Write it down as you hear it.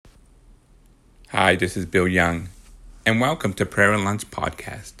Hi, this is Bill Young, and welcome to Prayer and Lunch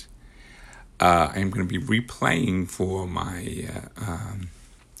Podcast. I'm going to be replaying for my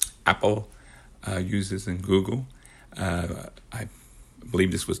Apple users and Google. I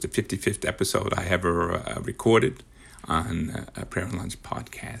believe this was the 55th episode I ever recorded on a Prayer and Lunch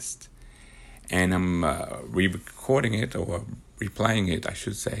Podcast. And I'm re-recording it, or replaying it, I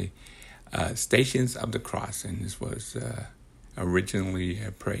should say, Stations of the Cross. And this was originally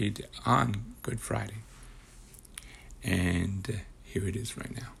prayed on Good Friday. And here it is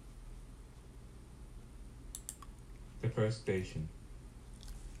right now. The first station.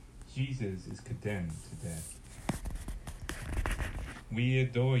 Jesus is condemned to death. We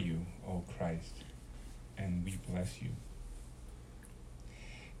adore you, O Christ, and we bless you.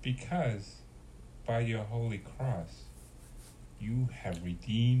 Because by your holy cross, you have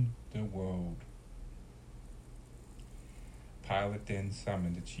redeemed the world. Pilate then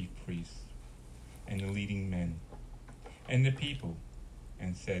summoned the chief priests and the leading men and the people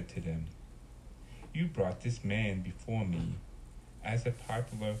and said to them, "You brought this man before me as a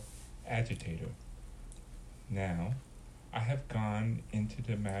popular agitator. Now I have gone into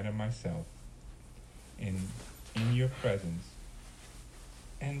the matter myself in your presence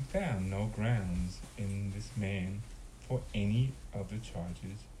and found no grounds in this man for any of the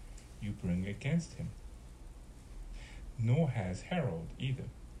charges you bring against him. Nor has Herod either,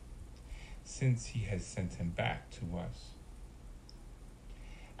 since he has sent him back to us.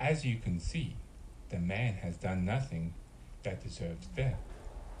 As you can see, the man has done nothing that deserves death.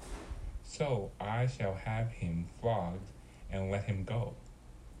 So I shall have him flogged and let him go."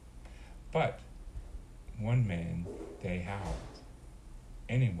 But one man they howled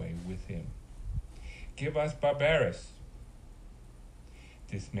anyway with him, "Give us Barabbas."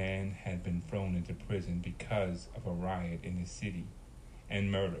 This man had been thrown into prison because of a riot in the city and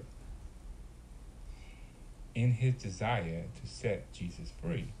murder. In his desire to set Jesus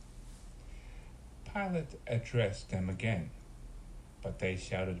free, Pilate addressed them again, but they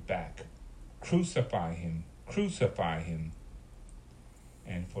shouted back, "Crucify him! Crucify him!"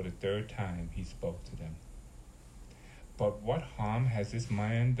 And for the third time he spoke to them. "But what harm has this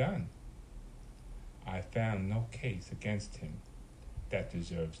man done? I found no case against him that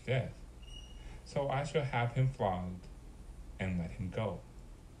deserves death, so I shall have him flogged and let him go."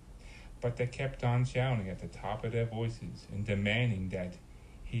 But they kept on shouting at the top of their voices and demanding that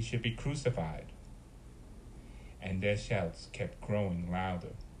he should be crucified. And their shouts kept growing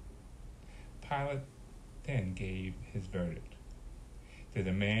louder. Pilate then gave his verdict that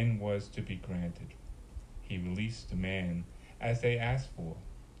the man was to be granted. He released the man as they asked for,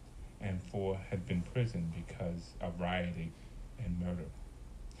 and for had been imprisoned because of rioting and murder,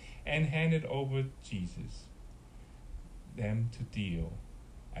 and handed over Jesus them to deal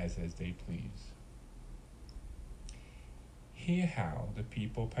as they please. Hear how the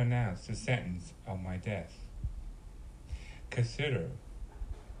people pronounce the sentence of my death. Consider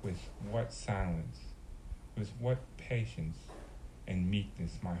with what silence, with what patience and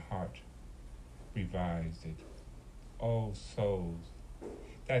meekness my heart revised it. O souls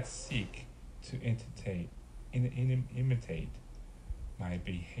that seek to imitate my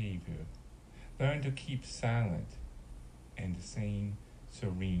behavior, learn to keep silent and the same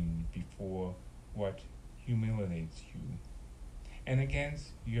serene before what humiliates you and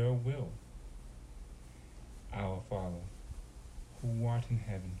against your will. Our Father, who art in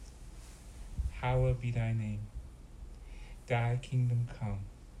heaven, hallowed be thy name. Thy kingdom come,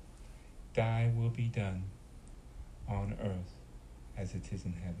 thy will be done on earth as it is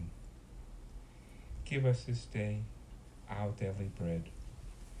in heaven. Give us this day our daily bread,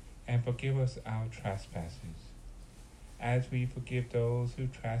 and forgive us our trespasses, as we forgive those who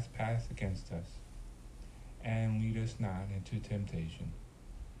trespass against us. And lead us not into temptation,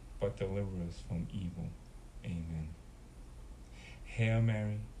 but deliver us from evil. Amen. Hail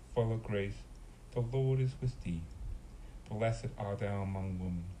Mary, full of grace, the Lord is with thee. Blessed art thou among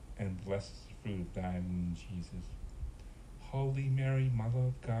women, and blessed is the fruit of thy womb, Jesus. Holy Mary, Mother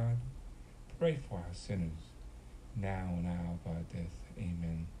of God, pray for us sinners, now and hour of our death.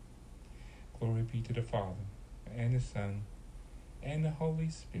 Amen. Glory be to the Father, and the Son, and the Holy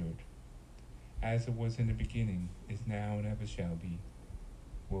Spirit, as it was in the beginning, is now, and ever shall be,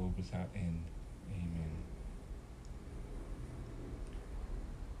 world without end. Amen.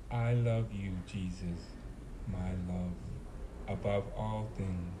 I love you, Jesus, my love, above all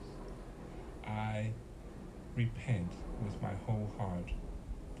things. I repent with my whole heart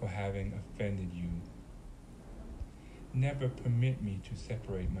for having offended you. Never permit me to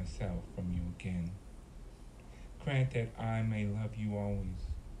separate myself from you again. Grant that I may love you always,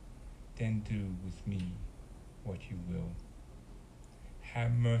 then do with me what you will.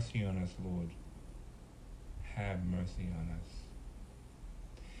 Have mercy on us, Lord. Have mercy on us.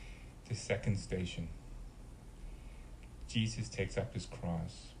 The second station. Jesus takes up his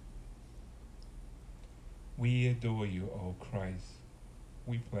cross. We adore you, O Christ.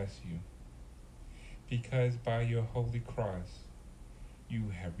 We bless you. Because by your holy cross, you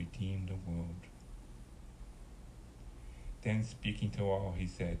have redeemed the world. Then speaking to all, he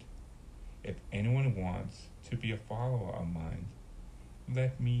said, if anyone wants to be a follower of mine,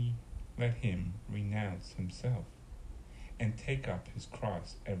 let him renounce himself and take up his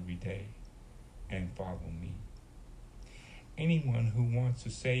cross every day and follow me. Anyone who wants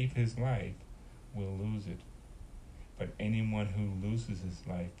to save his life will lose it, but anyone who loses his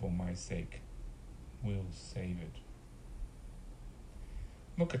life for my sake will save it.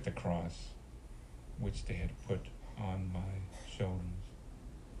 Look at the cross which they had put on my shoulders.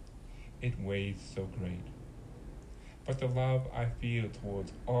 It weighs so great, but the love I feel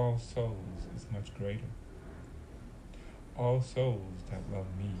towards all souls is much greater. All souls that love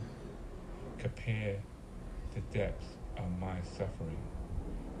me compare the depths of my suffering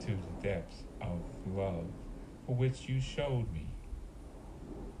to the depths of love for which you showed me.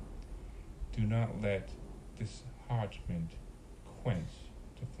 Do not let disheartenment quench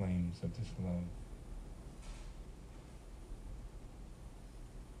the flames of this love.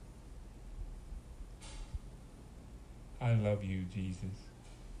 I love you, Jesus.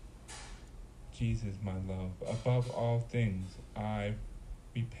 Jesus, my love. Above all things, I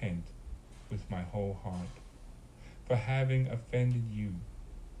repent with my whole heart for having offended you.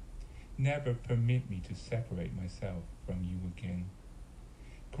 Never permit me to separate myself from you again.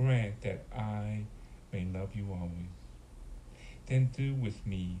 Grant that I may love you always. Then do with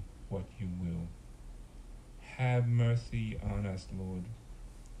me what you will. Have mercy on us, Lord.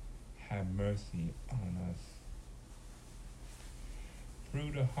 Have mercy on us.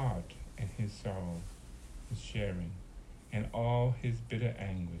 Through the heart and his sorrow was sharing, and all his bitter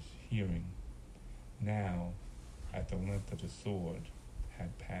anguish hearing, now at the length of the sword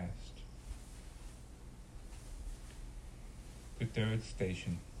had passed. The third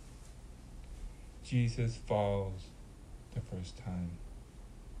station. Jesus falls the first time.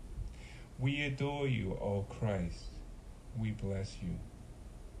 We adore you, O Christ. We bless you.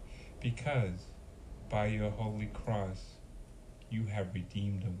 Because by your holy cross, you have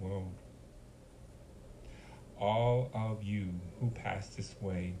redeemed the world. All of you who pass this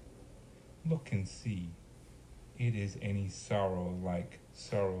way, look and see. It is any sorrow like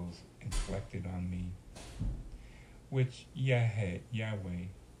sorrows inflicted on me, which Yahweh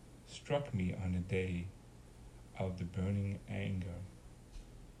struck me on the day of the burning anger.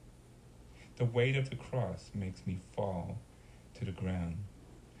 The weight of the cross makes me fall to the ground,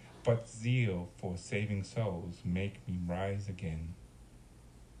 but zeal for saving souls make me rise again.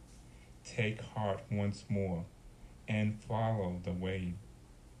 Take heart once more and follow the way.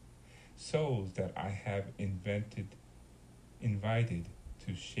 Souls that I have invited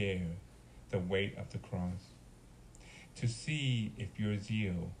to share the weight of the cross, to see if your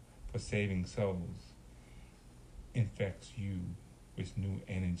zeal for saving souls infects you with new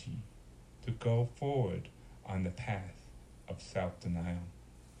energy to go forward on the path of self-denial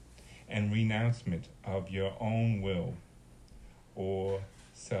and renouncement of your own will or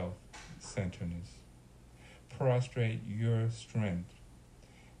self-centeredness. Prostrate your strength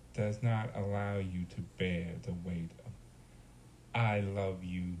does not allow you to bear the weight of I love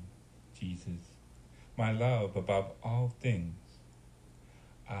you, Jesus, my love above all things.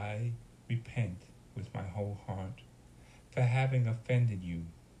 I repent with my whole heart for having offended you.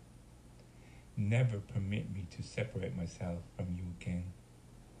 Never permit me to separate myself from you again.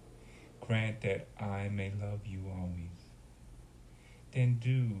 Grant that I may love you always. Then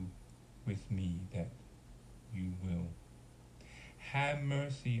do with me that you will. Have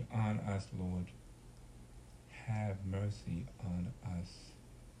mercy on us, Lord. Have mercy on us.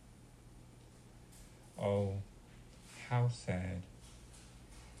 Oh, how sad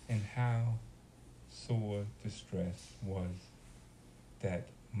and how sore distress was that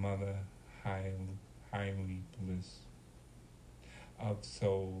mother highly bliss of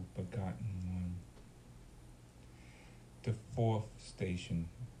soul begotten one. The fourth station.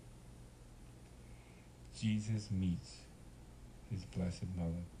 Jesus meets his blessed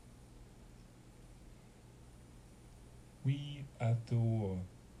mother. We adore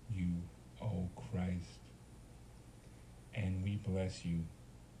you, O Christ, and we bless you,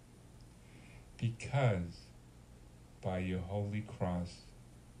 because by your holy cross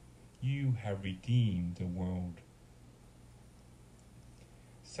you have redeemed the world.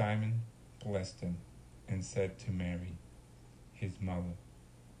 Simon, blessed him and said to Mary, his mother,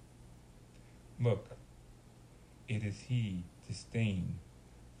 "Look, it is he disdained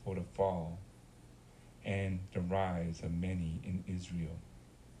for the fall and the rise of many in Israel,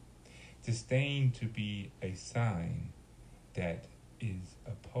 disdained to be a sign that is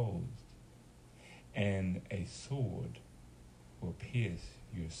opposed, and a sword will pierce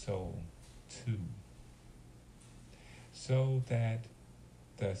your soul too, so that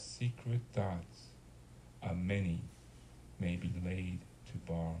the secret thoughts of many may be laid to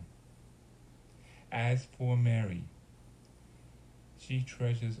bar. As for Mary, she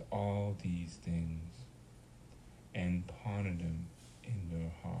treasures all these things and ponder them in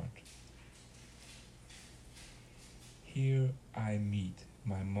her heart. Here I meet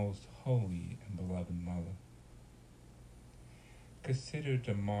my most holy and beloved mother. Consider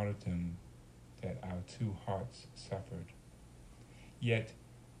the martyrdom that our two hearts suffered, yet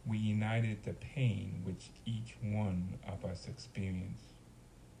we united the pain which each one of us experienced.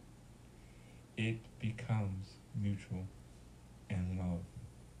 It becomes mutual and love.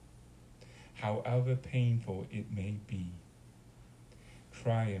 However painful it may be,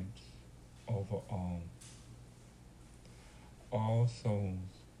 triumphs over all. All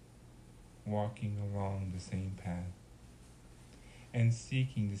souls walking along the same path and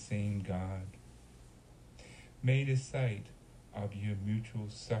seeking the same God. May the sight of your mutual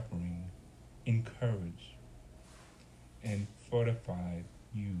suffering encourage and fortify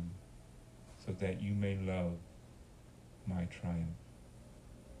you so that you may love my triumph.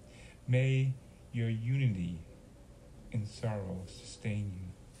 May your unity in sorrow sustain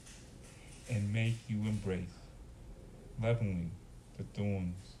you and make you embrace lovingly the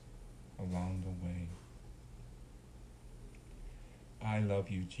thorns along the way. I love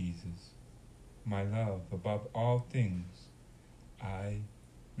you, Jesus. My love, above all things, I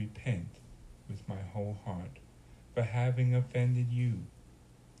repent with my whole heart for having offended you.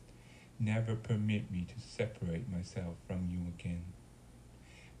 Never permit me to separate myself from you again.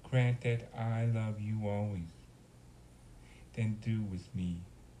 Grant that I love you always. Then do with me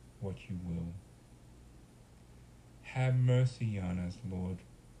what you will. Have mercy on us, Lord.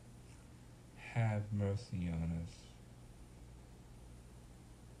 Have mercy on us.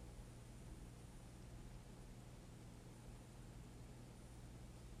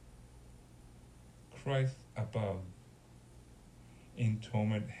 Christ above, in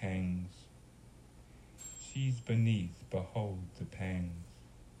torment hangs. She's beneath, behold the pangs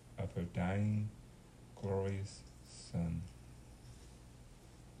of her dying, glorious Son.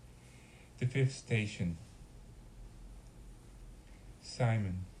 The fifth station.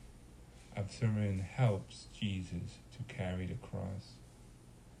 Simon of Cyrene helps Jesus to carry the cross.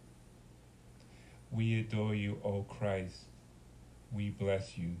 We adore you, O Christ. We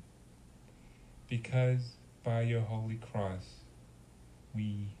bless you, because by your holy cross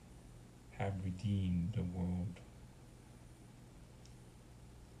we have redeemed the world.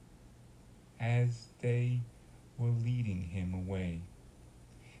 As they were leading him away,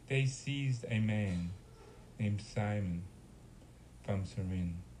 they seized a man named Simon from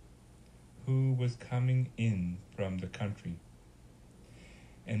Cyrene, who was coming in from the country,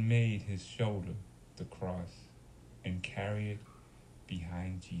 and made his shoulder the cross and carry it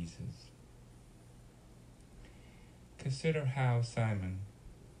behind Jesus. Consider how Simon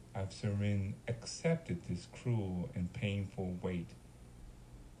of Cyrene accepted this cruel and painful weight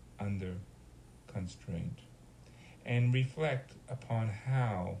under constraint, and reflect upon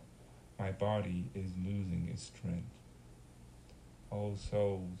how my body is losing its strength. O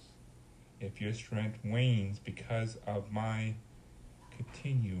souls, if your strength wanes because of my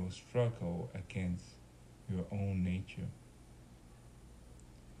continual struggle against your own nature,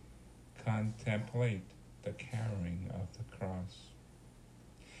 contemplate the carrying of the cross,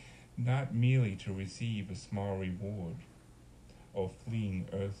 not merely to receive a small reward or fleeting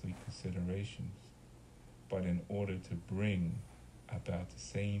earthly considerations, but in order to bring about the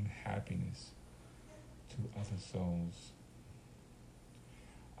same happiness to other souls.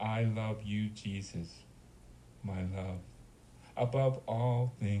 I love you, Jesus, my love. Above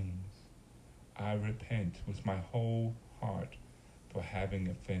all things, I repent with my whole heart for having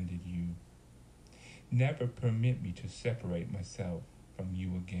offended you. Never permit me to separate myself from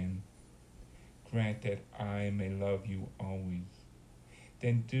you again. Grant that I may love you always.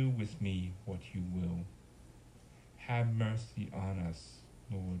 Then do with me what you will. Have mercy on us,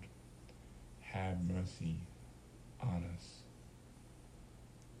 Lord. Have mercy on us.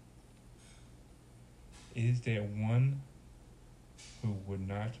 Is there one who would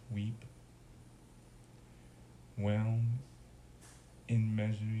not weep, whelmed in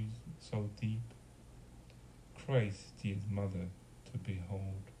measures so deep, Christ dear mother to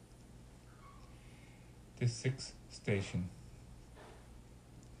behold. The sixth station.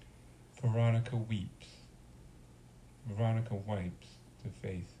 Veronica weeps. Veronica wipes the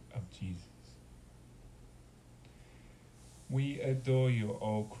face of Jesus. We adore you,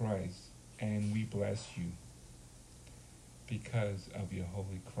 O Christ, and we bless you. Because of your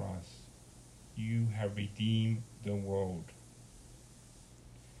holy cross, you have redeemed the world.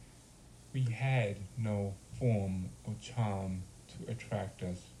 We had no form or charm to attract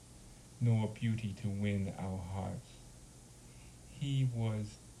us, nor beauty to win our hearts. He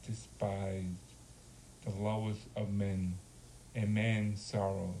was despised, the lowest of men, and man's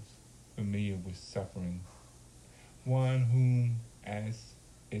sorrows, familiar with suffering. One whom, as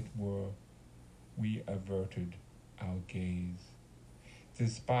it were, we averted our gaze,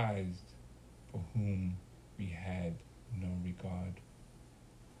 despised, for whom we had no regard.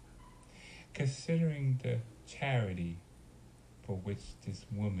 Considering the charity for which this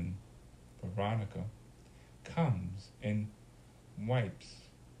woman, Veronica, comes and wipes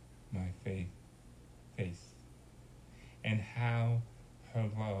my face, and how her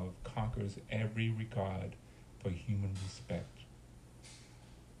love conquers every regard for human respect.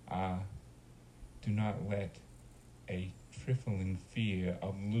 Ah, do not let a trifling fear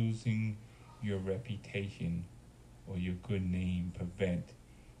of losing your reputation or your good name prevent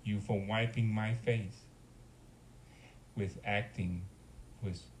you from wiping my face with acting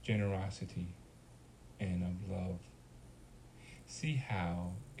with generosity and of love. See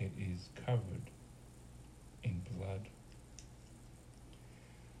how it is covered in blood.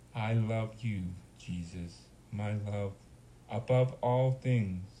 I love you, Jesus, my love, above all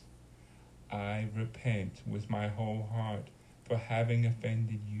things. I repent with my whole heart for having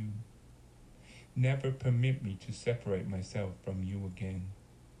offended you. Never permit me to separate myself from you again.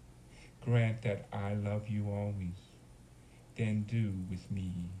 Grant that I love you always. Then do with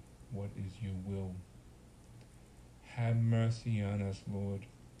me what is your will. Have mercy on us, Lord.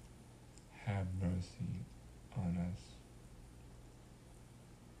 Have mercy on us.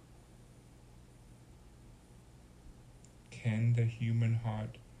 Can the human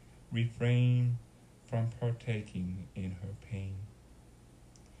heart refrain from partaking in her pain,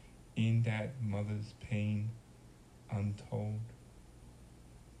 in that mother's pain untold?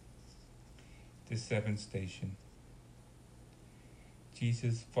 The seventh station.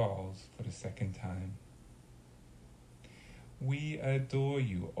 Jesus falls for the second time. We adore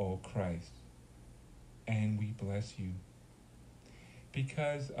you, O Christ, and we bless you.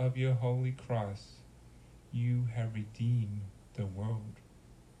 Because of your holy cross, you have redeemed the world.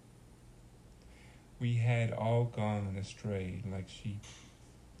 We had all gone astray like sheep,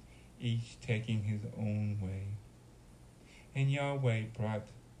 each taking his own way. And Yahweh brought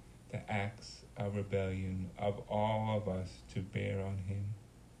the axe of rebellion of all of us to bear on him,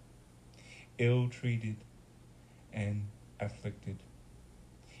 ill-treated and afflicted.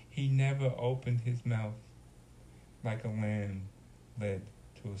 He never opened his mouth, like a lamb led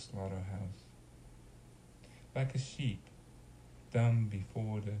to a slaughterhouse. Like a sheep dumb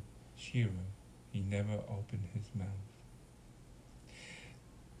before the shearer, he never opened his mouth.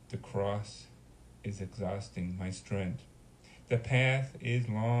 The cross is exhausting my strength. The path is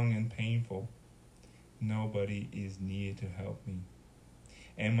long and painful. Nobody is near to help me.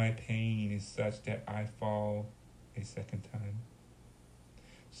 And my pain is such that I fall a second time.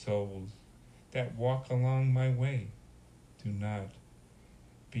 Souls that walk along my way, do not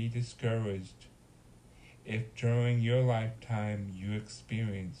be discouraged if during your lifetime you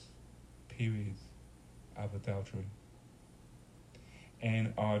experience periods of adultery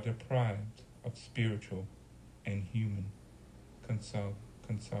and are deprived of spiritual and human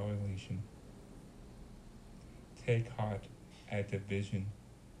consolation. Take heart at the vision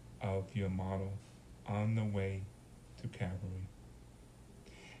of your model on the way to Calvary.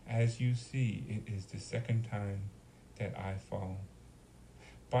 As you see, it is the second time that I fall.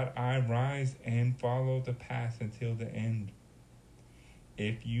 But I rise and follow the path until the end.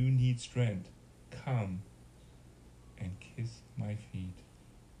 If you need strength, come and kiss my feet.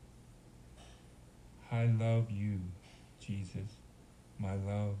 I love you, Jesus, my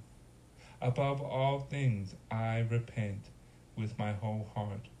love. Above all things, I repent with my whole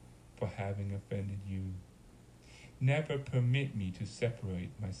heart for having offended you. Never permit me to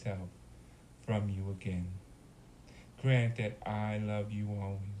separate myself from you again. Grant that I love you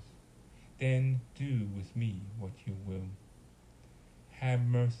always. Then do with me what you will. Have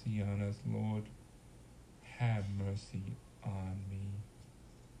mercy on us, Lord. Have mercy on me.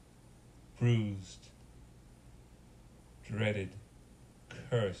 Bruised, dreaded,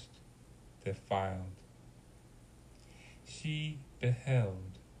 cursed, defiled. She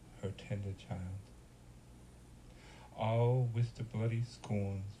beheld her tender child, all with the bloody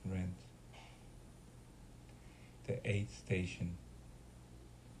scorns rent. The eighth station.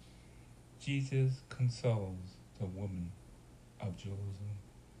 Jesus consoles the woman of Jerusalem.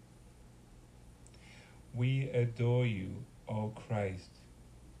 We adore you, O Christ.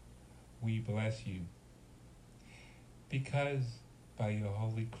 We bless you, because by your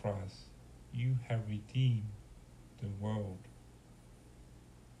holy cross you have redeemed the world.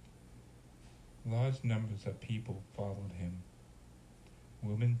 Large numbers of people followed him,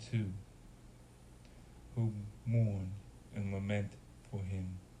 women too, who mourned and lamented for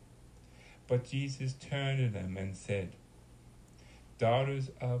him. But Jesus turned to them and said, Daughters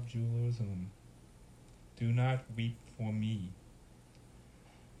of Jerusalem, do not weep for me.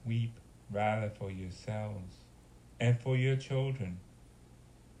 Weep rather for yourselves and for your children.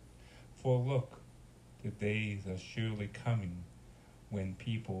 For look, the days are surely coming when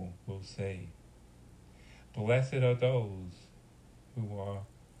people will say, Blessed are those who are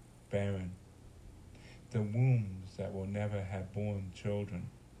barren, the wombs that will never have borne children,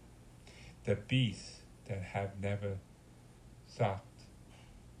 the beasts that have never sucked.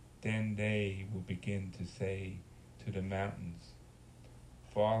 Then they will begin to say to the mountains,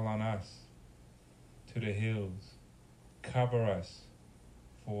 Fall on us, to the hills, cover us,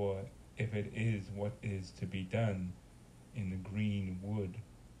 for if it is what is to be done in the green wood,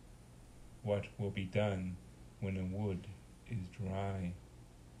 what will be done when the wood is dry?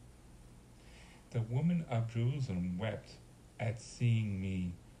 The woman of Jerusalem wept at seeing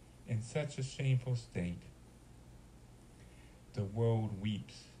me in such a shameful state. The world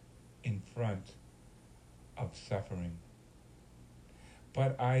weeps in front of suffering.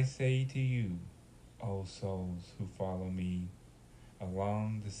 But I say to you, O souls who follow me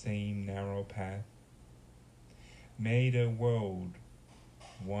along the same narrow path, may the world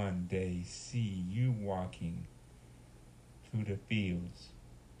one day see you walking through the fields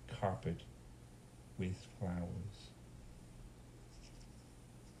carpeted with flowers.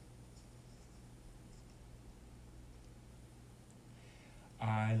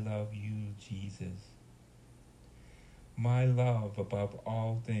 I love you, Jesus, my love above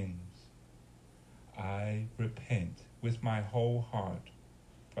all things. I repent with my whole heart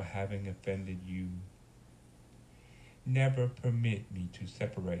for having offended you. Never permit me to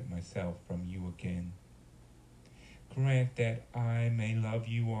separate myself from you again. Grant that I may love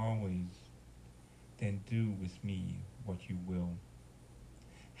you always. Then do with me what you will.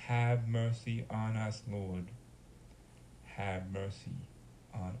 Have mercy on us, Lord. Have mercy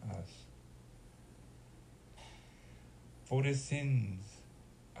on us. For the sins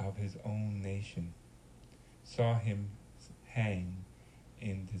of his own nation saw him hang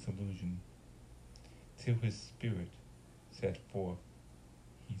in disillusion, till his spirit set forth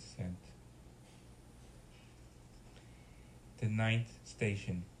he sent. The ninth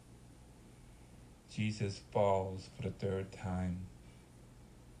station. Jesus falls for the third time.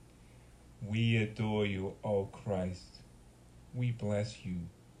 We adore you, O Christ. We bless you,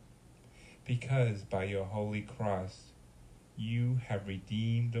 because by your holy cross you have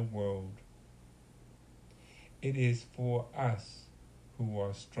redeemed the world. It is for us who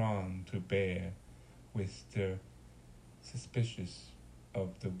are strong to bear with the suspicious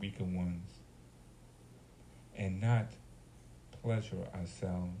of the weaker ones, and not pleasure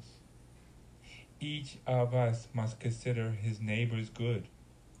ourselves. Each of us must consider his neighbor's good,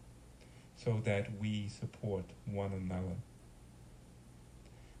 so that we support one another.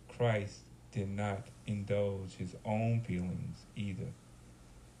 Christ did not indulge his own feelings either.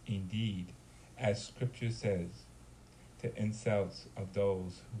 Indeed, as Scripture says, the insults of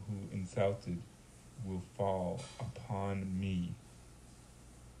those who insulted will fall upon me.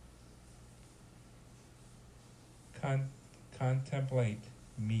 Contemplate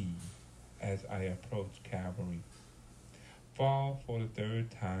me as I approach Calvary. Fall for the third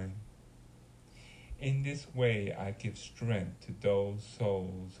time. In this way I give strength to those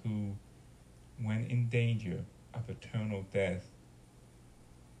souls who, when in danger of eternal death,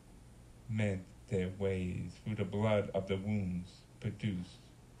 mend their ways through the blood of the wounds produced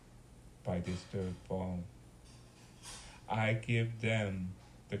by this third fall. I give them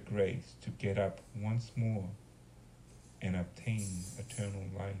the grace to get up once more and obtain eternal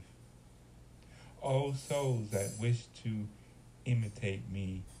life. O souls that wish to imitate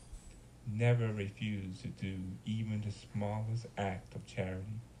me, never refuse to do even the smallest act of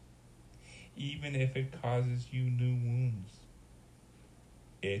charity, even if it causes you new wounds.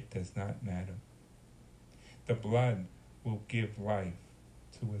 It does not matter. The blood will give life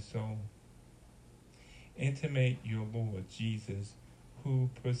to a soul. Intimate your Lord Jesus, who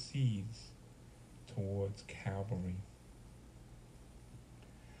proceeds towards Calvary.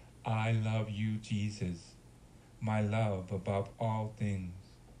 I love you, Jesus, my love above all things.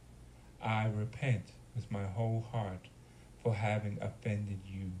 I repent with my whole heart for having offended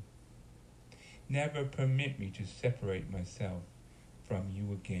you. Never permit me to separate myself from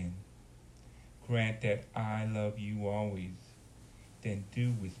you again. Grant that I love you always, then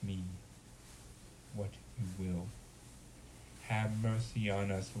do with me what you will. Have mercy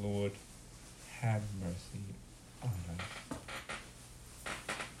on us, Lord. Have mercy on us.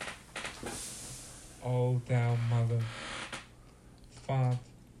 O thou Mother, font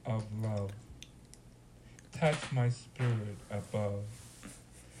of love, touch my spirit above,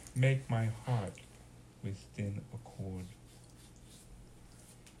 make my heart within accord.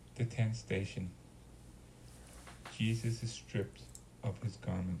 The 10th station. Jesus is stripped of his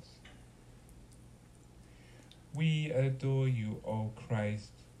garments. We adore you, O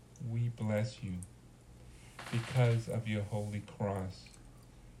Christ. We bless you. Because of your holy cross,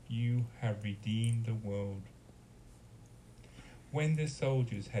 you have redeemed the world. When the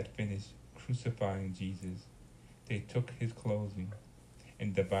soldiers had finished crucifying Jesus, they took his clothing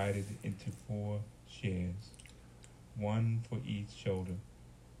and divided it into 4 shares, one for each shoulder.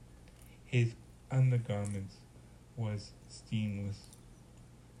 His undergarments was seamless,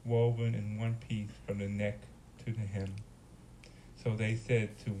 woven in one piece from the neck to the hem. So they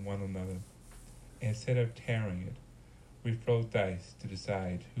said to one another, instead of tearing it, we throw dice to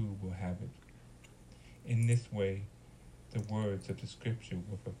decide who will have it. In this way, the words of the scripture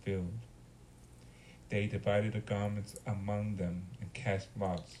were fulfilled. They divided the garments among them and cast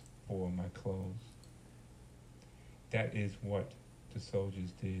lots for my clothes. That is what the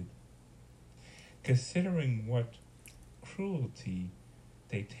soldiers did. Considering what cruelty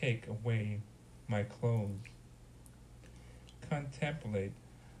they take away my clothes, contemplate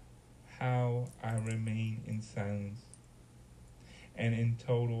how I remain in silence and in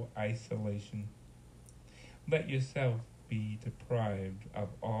total isolation. Let yourself be deprived of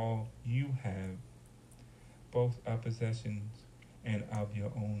all you have, both of possessions and of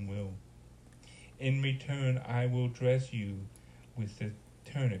your own will. In return, I will dress you with the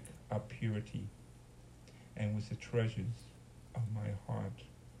tunic of purity and with the treasures of my heart.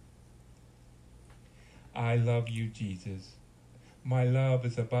 I love you, Jesus. My love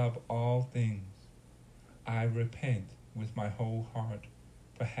is above all things. I repent with my whole heart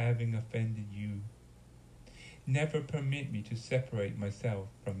for having offended you. Never permit me to separate myself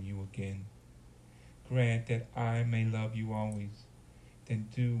from you again. Grant that I may love you always, then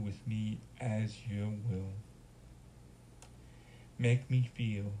do with me as your will. Make me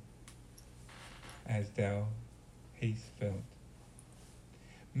feel as thou hast felt.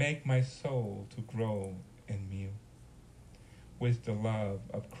 Make my soul to grow and meal with the love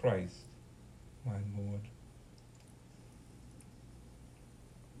of Christ, my Lord.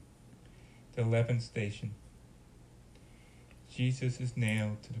 The 11th station. Jesus is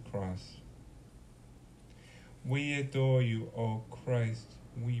nailed to the cross. We adore you, O Christ.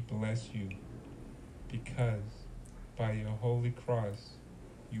 We bless you, because by your holy cross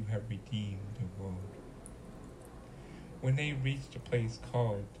you have redeemed the world. When they reached a place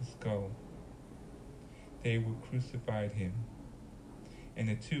called the Skull, they would crucified him, and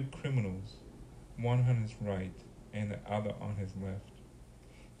the 2 criminals, one on his right and the other on his left.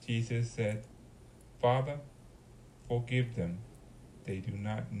 Jesus said, Father, forgive them. They do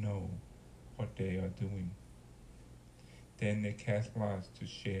not know what they are doing. Then they cast lots to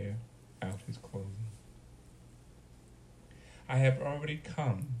share out his clothing. I have already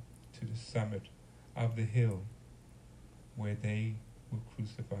come to the summit of the hill where they will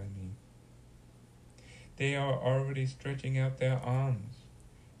crucify me. They are already stretching out their arms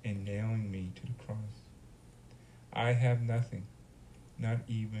and nailing me to the cross. I have nothing, not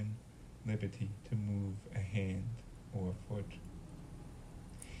even liberty to move a hand or a foot.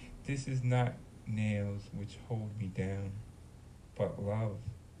 This is not nails which hold me down, but love,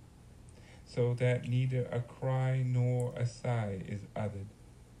 so that neither a cry nor a sigh is uttered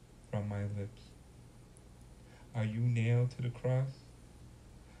from my lips. Are you nailed to the cross?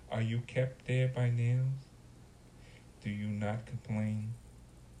 Are you kept there by nails? Do you not complain?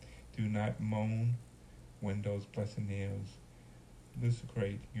 Do not moan when those blessed nails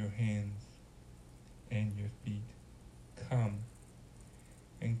luxuriate your hands and your feet. Come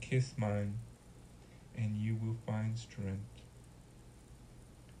and kiss mine, and you will find strength.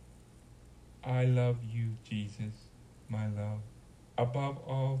 I love you, Jesus, my love, above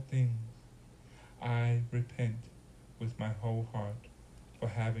all things. I repent with my whole heart for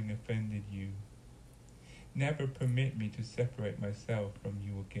having offended you. Never permit me to separate myself from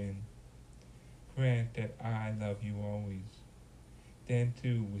you again. Grant that I love you always. Then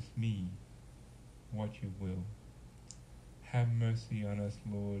do with me what you will. Have mercy on us,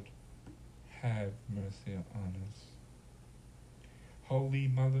 Lord. Have mercy on us. Holy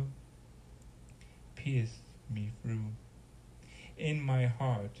Mother, pierce me through. In my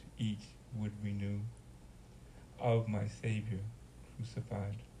heart each would renew of my Savior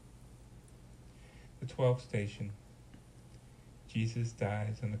crucified. The 12th station. Jesus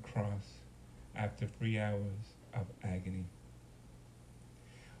dies on the cross after 3 hours of agony.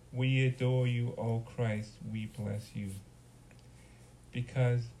 We adore you, O Christ, we bless you,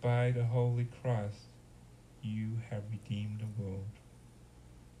 because by the holy cross you have redeemed the world.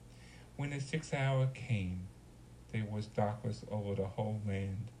 When the 6th hour came, there was darkness over the whole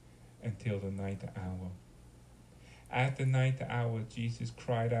land until the 9th hour. At the 9th hour, Jesus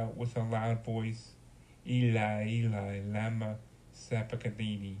cried out with a loud voice, Eli, Eli, lama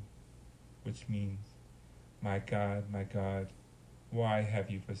sabachthani, which means, my God, why have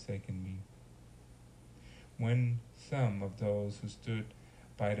you forsaken me? When some of those who stood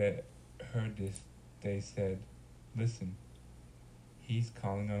by heard this, they said, listen, he's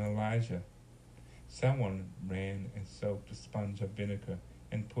calling on Elijah. Someone ran and soaked a sponge of vinegar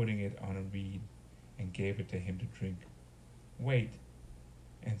and putting it on a reed and gave it to him to drink. Wait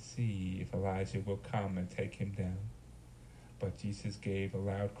and see if Elijah will come and take him down. But Jesus gave a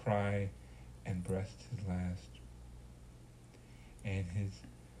loud cry and breathed his last. And his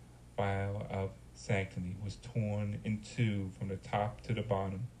vial of sanctity was torn in two from the top to the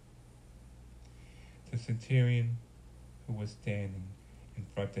bottom. The centurion who was standing in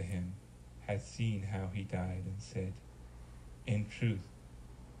front of him had seen how he died and said, in truth,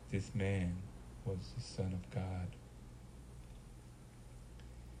 this man was the Son of God.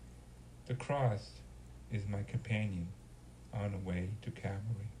 The cross is my companion on the way to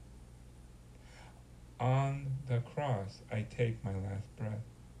Calvary. On the cross I take my last breath.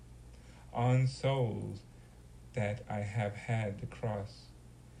 On souls that I have had the cross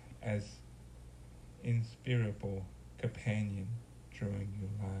as inspirable companion during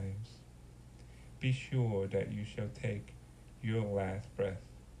your lives. Be sure that you shall take your last breath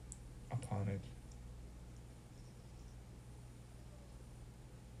upon it.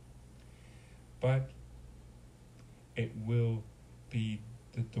 But it will be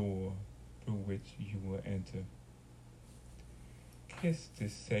the door through which you will enter. Kiss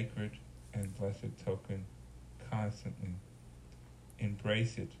this sacred and blessed token constantly.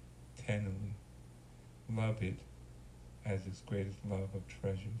 Embrace it tenderly. Love it as its greatest love of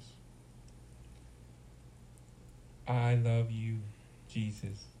treasures. I love you,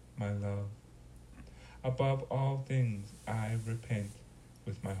 Jesus, my love. Above all things, I repent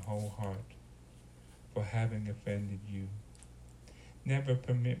with my whole heart for having offended you. Never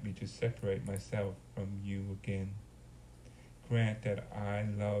permit me to separate myself from you again. Grant that I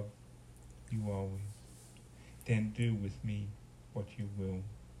love you always. Then do with me what you will.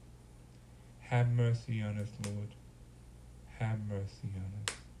 Have mercy on us, Lord. Have mercy on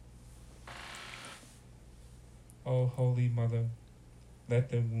us. O Holy Mother, let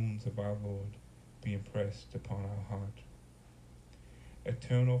the wounds of our Lord be impressed upon our heart.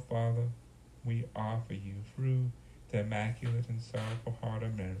 Eternal Father, we offer you through the Immaculate and Sorrowful Heart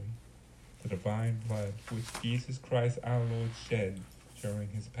of Mary, the divine blood which Jesus Christ our Lord shed during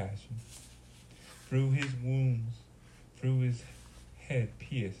his passion. Through his wounds, through his head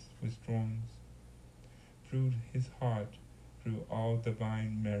pierced with thorns, through his heart, through all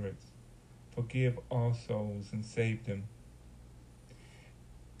divine merits, forgive all souls and save them.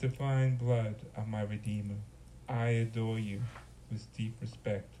 Divine blood of my Redeemer, I adore you with deep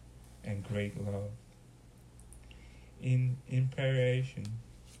respect and great love. In reparation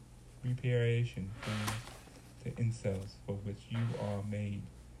for the insults for which you are made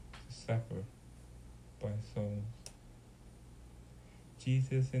to suffer by souls.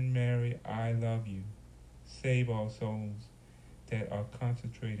 Jesus and Mary, I love you. Save all souls that are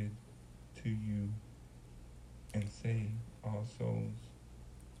concentrated to you, and save all souls.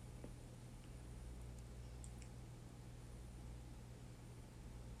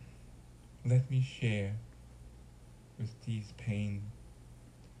 Let me share with these pain,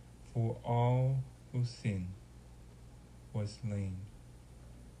 for all who sin was slain.